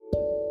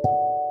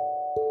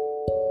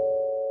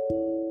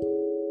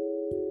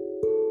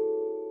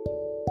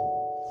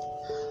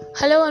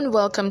Hello and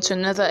welcome to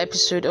another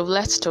episode of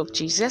Let's Talk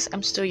Jesus.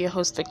 I'm still your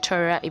host,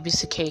 Victoria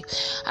Ibisike.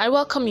 I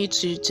welcome you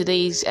to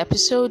today's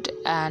episode,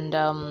 and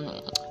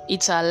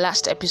it's our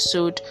last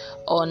episode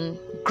on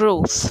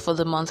growth for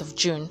the month of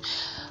June.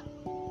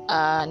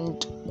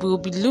 And we'll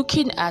be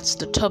looking at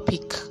the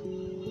topic,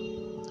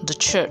 the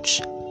church,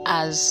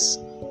 as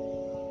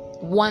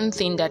one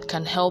thing that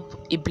can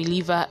help a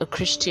believer, a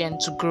Christian,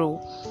 to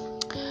grow.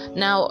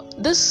 Now,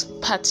 this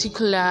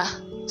particular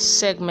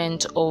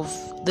segment of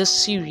this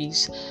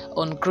series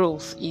on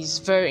growth is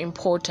very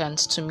important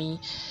to me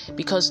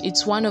because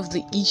it's one of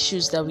the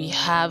issues that we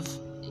have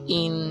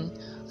in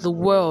the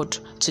world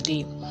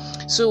today.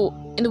 So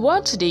in the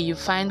world today, you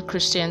find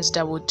Christians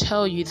that will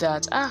tell you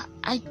that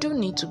I don't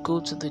need to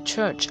go to the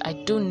church. I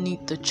don't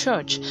need the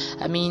church.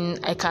 I mean,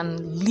 I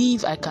can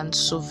live, I can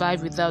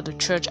survive without the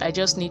church. I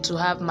just need to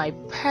have my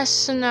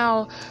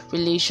personal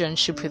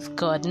relationship with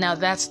God. Now,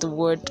 that's the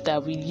word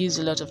that we use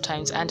a lot of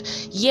times. And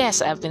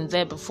yes, I've been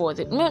there before.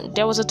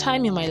 There was a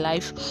time in my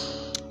life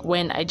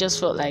when I just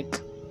felt like,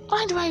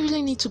 why do I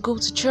really need to go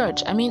to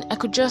church? I mean, I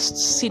could just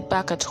sit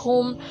back at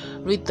home,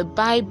 read the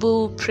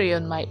Bible, pray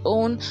on my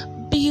own,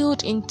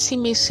 build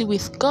intimacy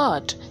with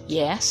God.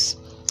 Yes.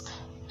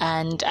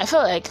 And I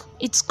felt like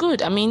it's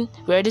good. I mean,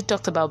 we already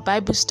talked about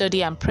Bible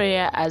study and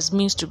prayer as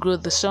means to grow.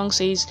 The song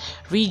says,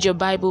 read your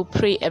Bible,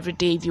 pray every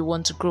day if you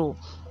want to grow.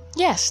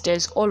 Yes,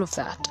 there's all of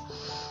that.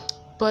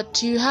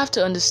 But you have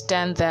to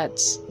understand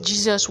that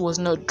Jesus was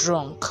not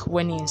drunk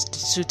when he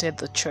instituted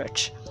the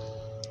church.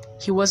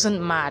 He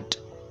wasn't mad.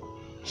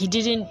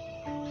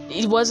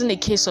 It wasn't a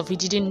case of he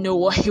didn't know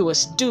what he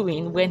was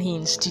doing when he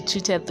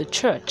instituted the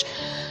church.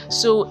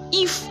 So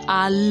if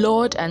our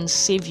Lord and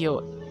Savior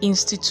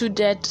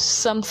instituted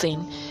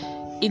something,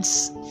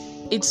 it's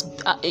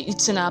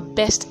in our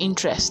best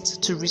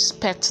interest to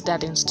respect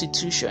that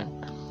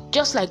institution.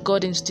 Just like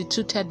God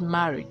instituted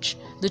marriage,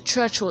 the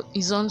church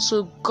is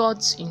also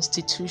God's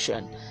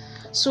institution.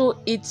 So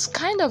it's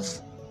kind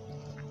of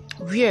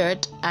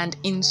weird and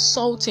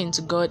insulting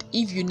to God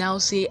if you now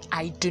say,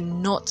 I do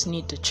not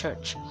need the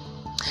church.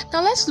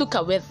 Now let's look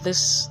at where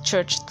this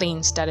church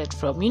thing started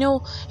from. You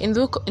know, in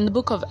the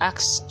book of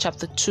Acts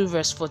chapter 2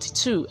 verse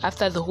 42,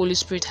 after the Holy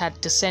Spirit had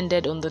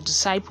descended on the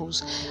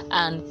disciples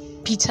and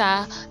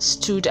Peter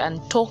stood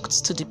and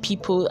talked to the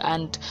people,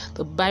 and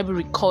the Bible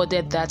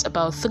recorded that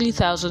about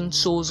 3,000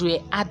 souls were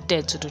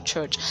added to the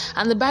church.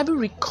 And the Bible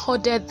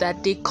recorded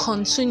that they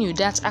continued,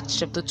 that's Acts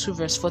chapter 2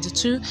 verse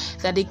 42,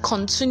 that they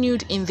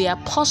continued in the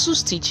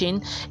apostles'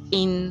 teaching,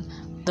 in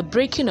the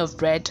breaking of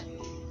bread,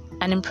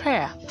 and in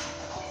prayer.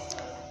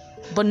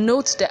 But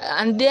note that,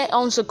 and they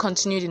also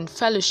continued in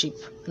fellowship.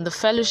 In the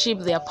fellowship,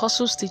 the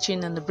apostles'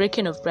 teaching, and the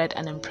breaking of bread,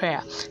 and in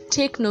prayer.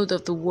 Take note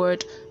of the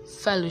word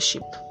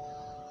fellowship.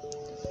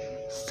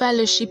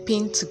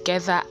 Fellowshipping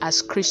together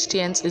as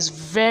Christians is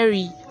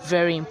very,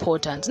 very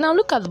important. Now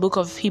look at the book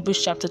of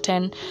Hebrews chapter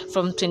 10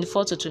 from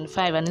 24 to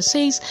 25, and it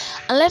says,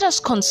 and let us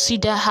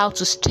consider how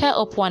to stir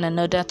up one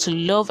another to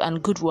love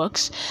and good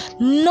works,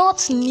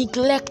 not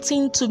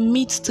neglecting to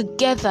meet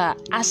together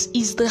as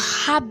is the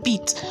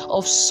habit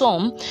of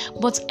some,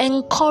 but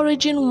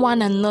encouraging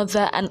one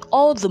another, and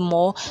all the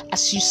more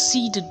as you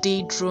see the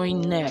day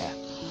drawing near.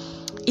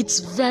 It's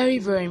very,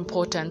 very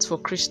important for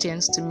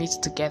Christians to meet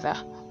together.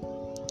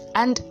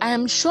 And I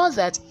am sure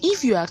that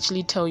if you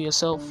actually tell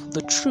yourself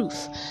the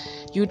truth,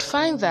 you'd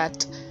find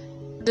that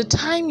the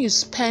time you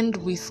spend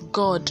with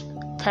God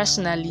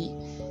personally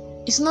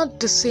is not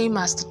the same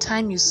as the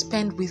time you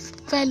spend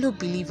with fellow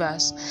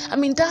believers. I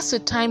mean, that's the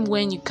time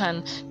when you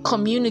can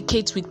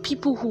communicate with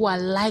people who are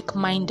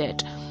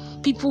like-minded,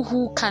 people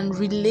who can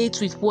relate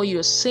with what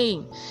you're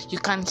saying. You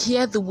can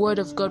hear the word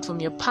of God from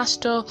your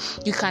pastor.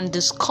 You can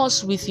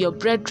discuss with your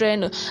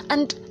brethren.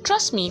 And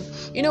trust me,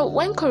 you know,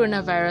 when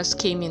coronavirus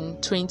came in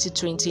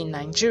 2020 in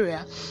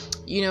Nigeria,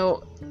 you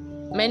know,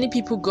 many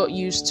people got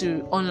used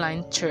to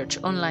online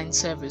church, online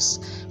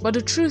service. But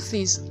the truth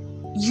is,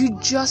 you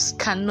just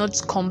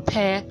cannot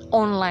compare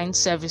online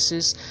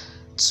services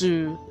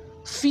to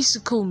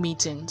physical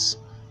meetings.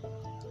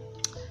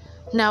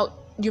 Now,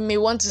 you may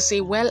want to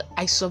say, well,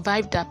 I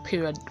survived that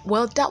period.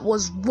 Well, that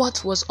was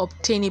what was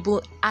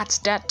obtainable at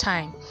that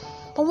time.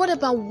 But what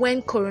about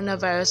when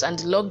coronavirus and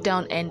the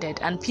lockdown ended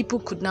and people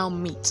could now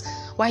meet?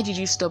 Why did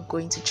you stop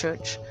going to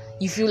church?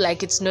 You feel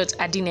like it's not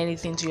adding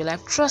anything to your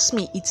life. Trust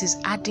me, it is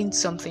adding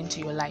something to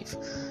your life.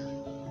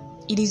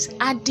 It is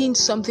adding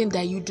something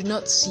that you do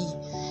not see.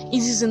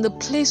 It is in the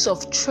place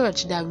of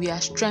church that we are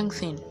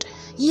strengthened.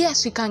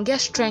 Yes, you can get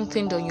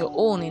strengthened on your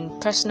own in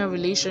personal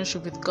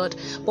relationship with God,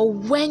 but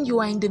when you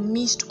are in the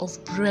midst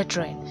of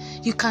brethren,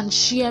 you can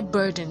share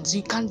burdens,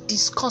 you can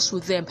discuss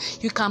with them,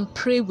 you can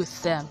pray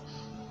with them.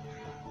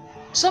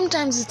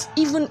 Sometimes it's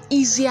even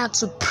easier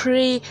to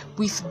pray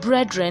with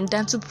brethren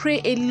than to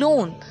pray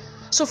alone.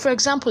 So for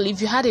example,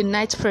 if you had a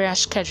night prayer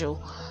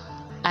schedule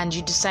and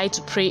you decide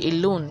to pray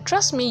alone,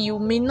 trust me, you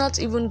may not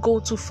even go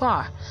too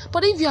far.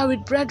 But if you are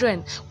with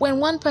brethren, when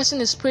one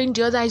person is praying,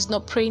 the other is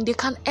not praying, they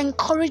can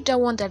encourage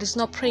that one that is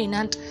not praying,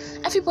 and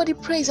everybody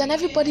prays and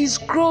everybody is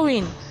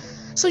growing.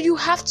 So you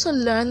have to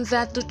learn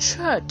that the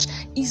church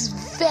is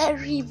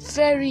very,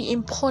 very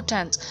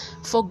important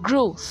for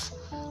growth.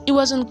 It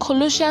was in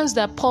Colossians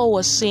that Paul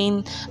was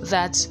saying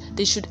that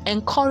they should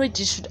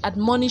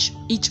admonish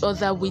each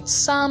other with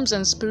psalms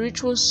and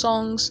spiritual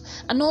songs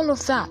and all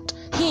of that,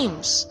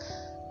 hymns.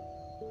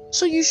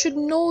 So you should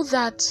know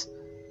that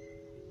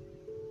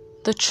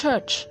the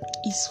church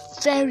is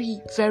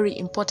very, very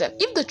important.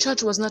 If the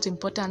church was not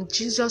important,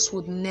 Jesus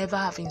would never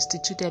have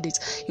instituted it.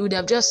 He would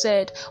have just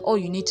said, all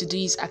you need to do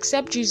is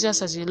accept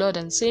Jesus as your Lord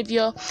and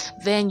Savior.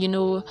 Then,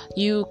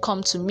 you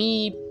come to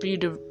me,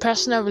 build a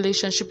personal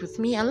relationship with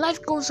me, and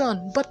life goes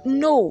on. But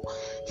no,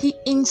 he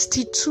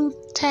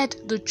instituted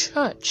the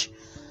church.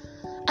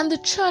 And the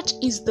church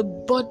is the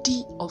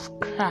body of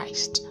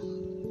Christ.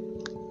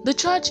 The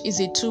church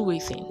is a two-way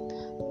thing.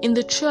 In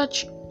the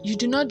church, you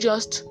do not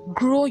just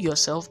grow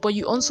yourself, but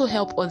you also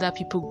help other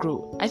people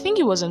grow. I think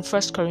it was in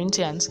 1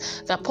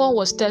 Corinthians that Paul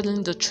was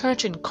telling the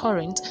church in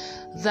Corinth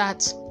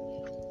that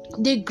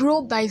they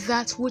grow by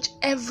that which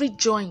every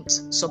joint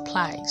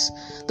supplies.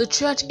 The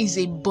church is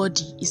a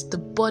body, it's the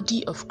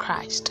body of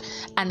Christ.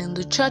 And in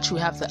the church, we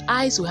have the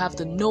eyes, we have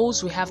the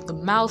nose, we have the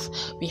mouth,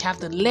 we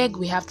have the leg,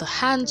 we have the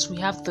hands, we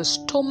have the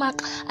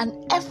stomach,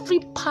 and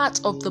every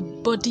part of the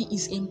body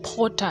is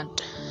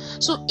important.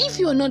 So if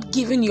you are not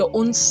giving your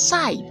own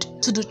side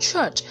to the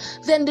church,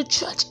 then the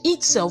church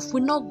itself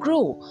will not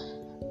grow.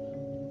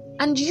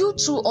 And you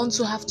too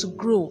also have to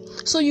grow.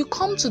 So you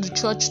come to the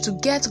church to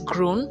get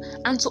grown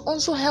and to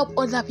also help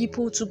other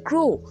people to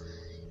grow.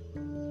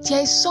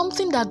 There is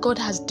something that God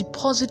has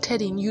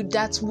deposited in you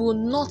that will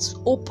not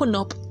open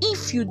up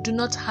if you do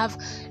not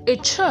have a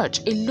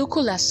church, a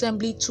local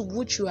assembly to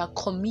which you are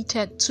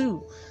committed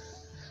to.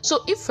 So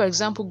if, for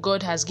example,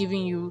 God has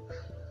given you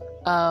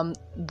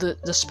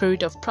the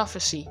spirit of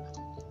prophecy,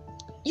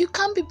 you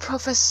can't be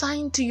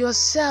prophesying to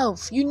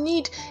yourself. You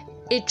need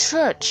a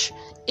church,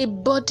 a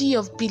body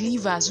of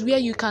believers where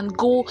you can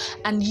go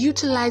and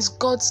utilize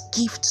God's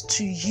gift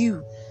to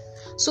you.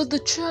 So the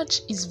church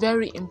is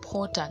very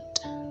important.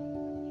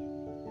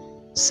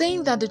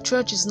 Saying that the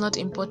church is not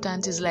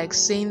important is like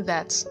saying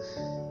that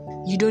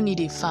you don't need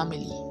a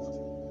family.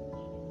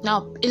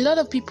 Now, a lot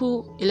of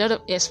people,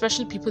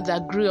 especially people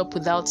that grew up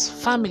without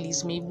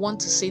families, may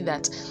want to say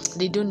that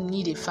they don't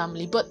need a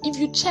family. But if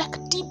you check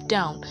deep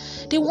down,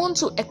 they want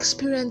to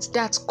experience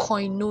that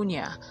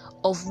koinonia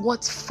of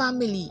what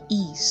family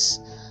is.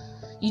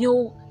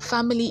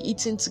 Family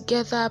eating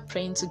together,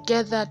 praying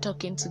together,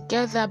 talking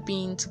together,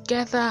 being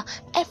together,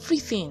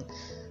 everything.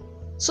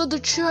 So the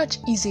church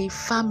is a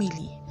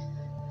family.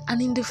 And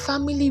in the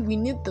family, we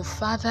need the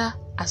father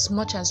as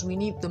much as we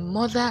need the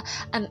mother,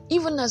 and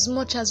even as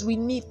much as we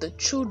need the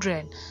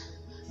children.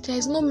 There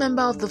is no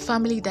member of the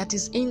family that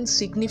is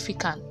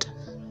insignificant.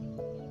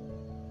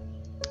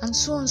 And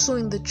so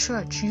in the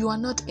church, you are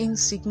not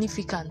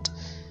insignificant.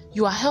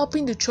 You are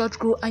helping the church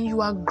grow, and you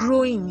are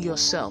growing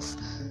yourself.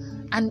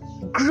 And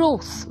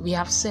growth, we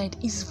have said,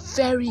 is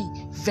very,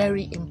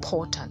 very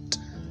important.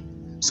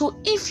 So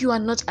if you are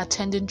not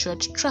attending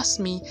church, trust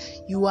me,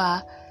 you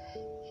are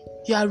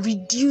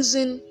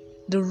reducing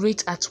the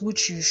rate at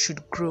which you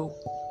should grow,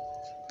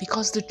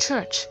 because the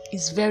church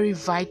is very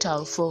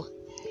vital for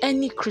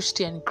any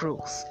Christian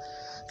growth.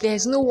 There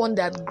is no one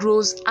that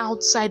grows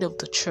outside of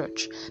the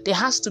church. There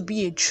has to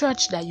be a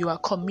church that you are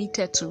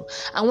committed to.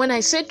 And when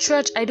I say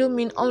church, I don't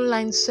mean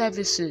online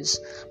services.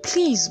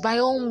 Please, by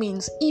all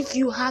means, if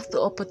you have the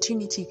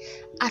opportunity,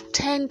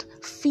 attend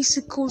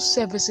physical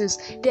services.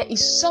 There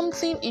is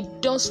something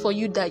it does for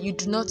you that you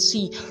do not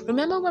see.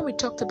 Remember when we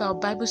talked about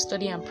Bible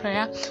study and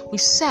prayer, we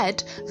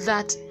said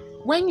that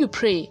when you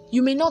pray,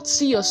 you may not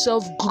see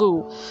yourself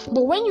grow,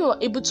 but when you are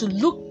able to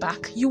look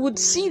back, you would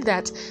see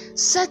that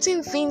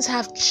certain things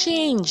have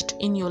changed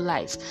in your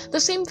life. The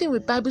same thing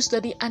with Bible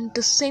study, and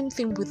the same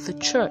thing with the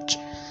church.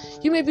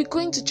 You may be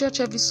going to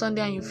church every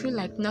Sunday and you feel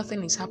like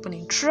nothing is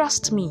happening.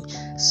 Trust me,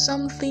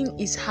 something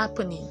is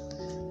happening.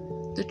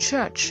 The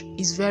church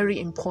is very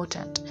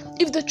important.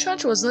 If the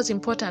church was not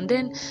important,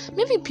 then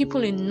maybe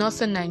people in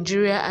northern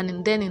Nigeria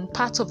and then in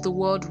parts of the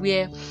world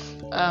where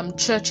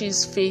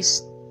churches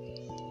face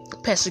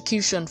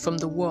persecution from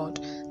the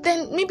world,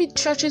 then maybe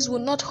churches will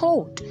not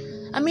hold.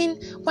 I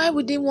mean, why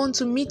would they want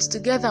to meet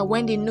together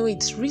when they know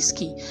it's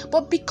risky?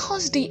 But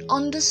because they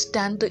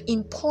understand the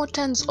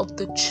importance of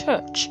the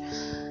church,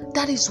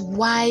 that is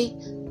why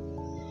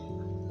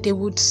they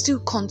would still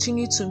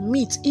continue to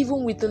meet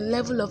even with the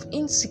level of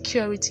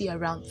insecurity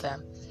around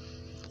them.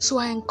 So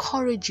I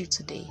encourage you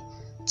today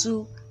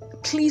to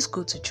please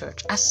go to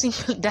church.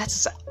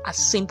 That's as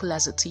simple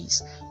as it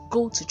is.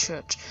 Go to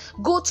church.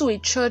 Go to a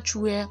church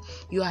where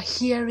you are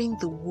hearing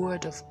the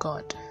word of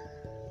God.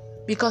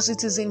 Because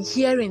it is in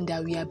hearing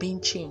that we are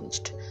being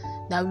changed,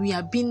 that we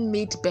are being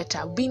made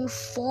better, being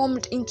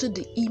formed into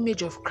the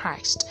image of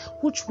Christ,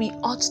 which we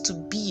ought to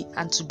be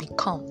and to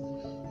become.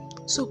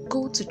 So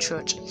go to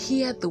church,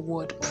 hear the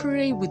word,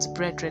 pray with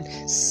brethren,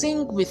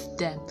 sing with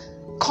them,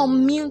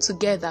 commune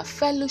together,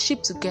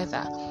 fellowship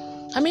together.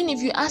 I mean,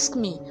 if you ask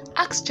me,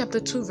 Acts chapter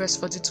 2 verse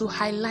 42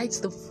 highlights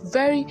the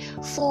very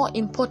 4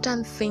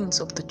 important things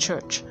of the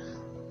church: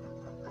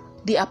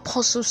 the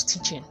apostles'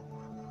 teaching,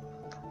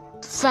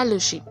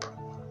 fellowship,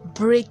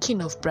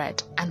 breaking of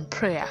bread, and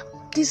prayer.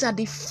 These are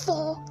the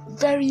 4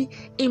 very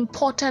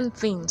important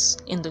things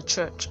in the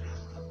church,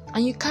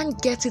 and you can't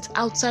get it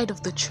outside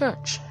of the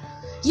church.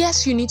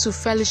 Yes, you need to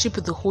fellowship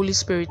with the Holy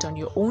Spirit on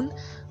your own,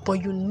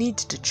 but you need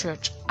the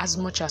church as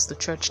much as the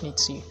church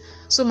needs you.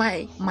 So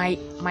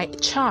my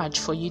charge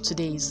for you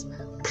today is,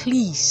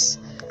 please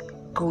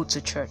go to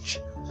church,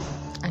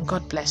 and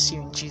God bless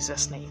you in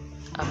Jesus' name.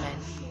 Amen.